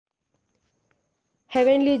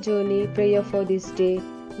Heavenly journey, prayer for this day.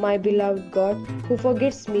 My beloved God, who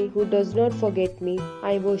forgets me, who does not forget me,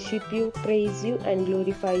 I worship you, praise you, and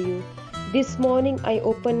glorify you. This morning I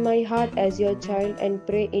open my heart as your child and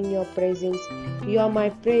pray in your presence. You are my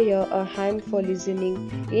prayer, a hand for listening.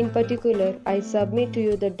 In particular, I submit to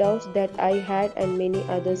you the doubts that I had and many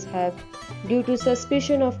others have. Due to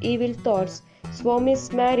suspicion of evil thoughts, Swami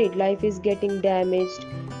is married, life is getting damaged,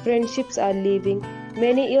 friendships are leaving,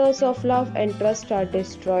 many years of love and trust are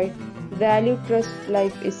destroyed, value trust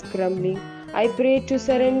life is crumbling. I pray to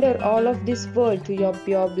surrender all of this world to your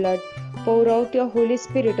pure blood. Pour out your Holy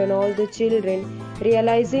Spirit on all the children,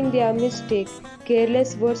 realizing their mistake,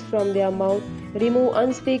 careless words from their mouth, remove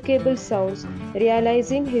unspeakable sounds,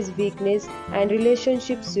 realizing his weakness and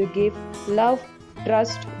relationships you give, love,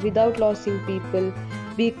 trust without losing people.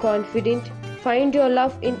 Be confident, find your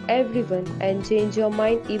love in everyone and change your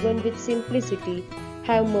mind even with simplicity.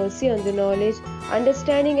 Have mercy on the knowledge,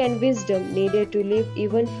 understanding and wisdom needed to live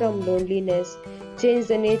even from loneliness. Change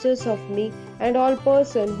the natures of me and all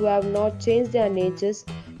persons who have not changed their natures,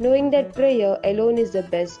 knowing that prayer alone is the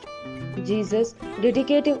best. Jesus,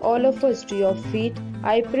 dedicating all of us to your feet,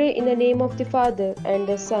 I pray in the name of the Father and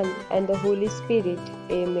the Son and the Holy Spirit.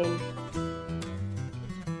 Amen.